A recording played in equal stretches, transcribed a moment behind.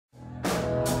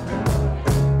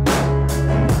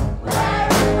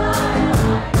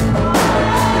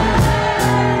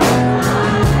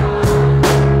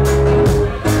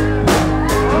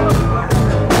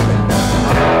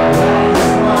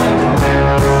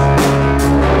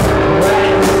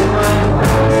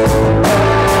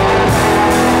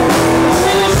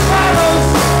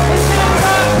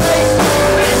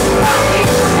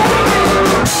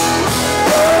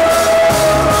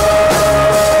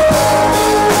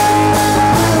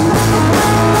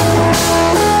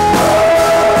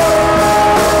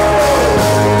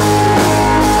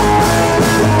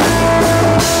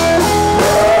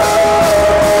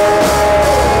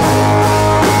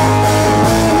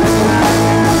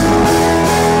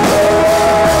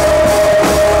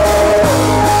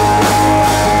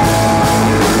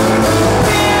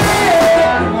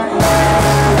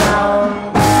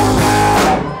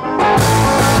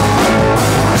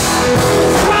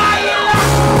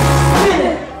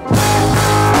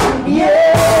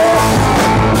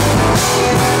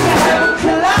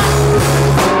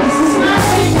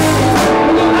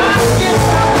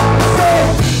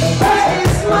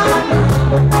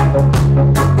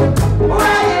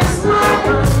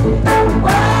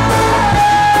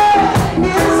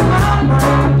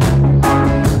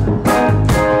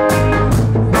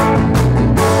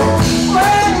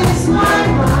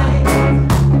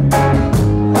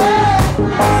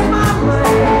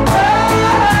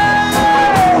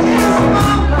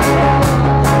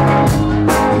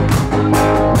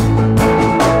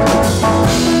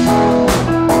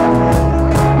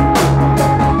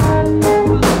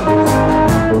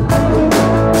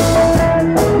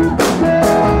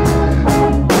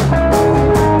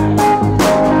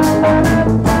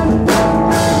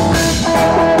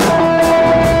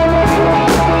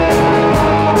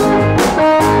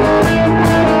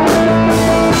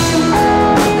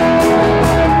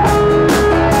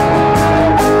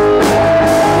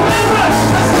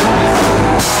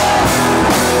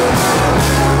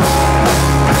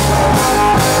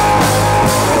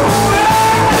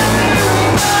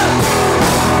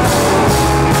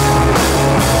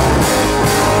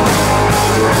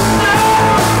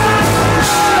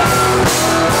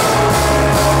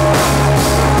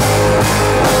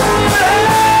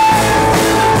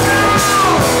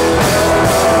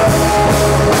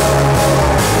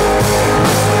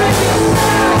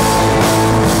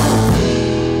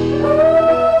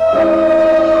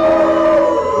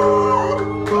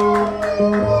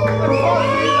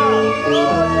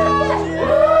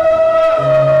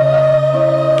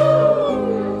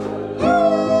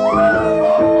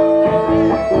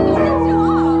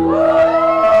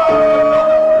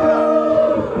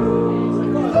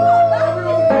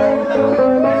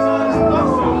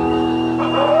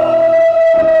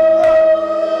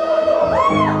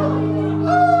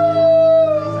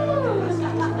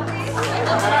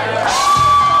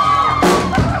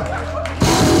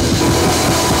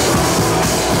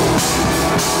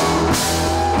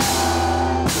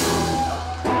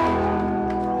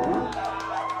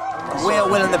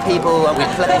people, and we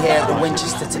play here at the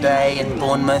Winchester today in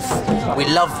Bournemouth. We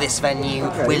love this venue,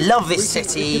 we love this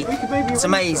city, it's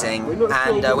amazing,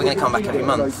 and we're going to come back every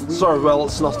month. Sorry, well,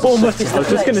 it's not Bournemouth, I was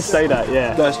just going to say that,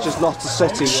 yeah. No, it's just not a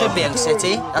city. It should be a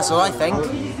city, that's what I think.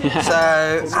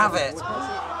 So, have it.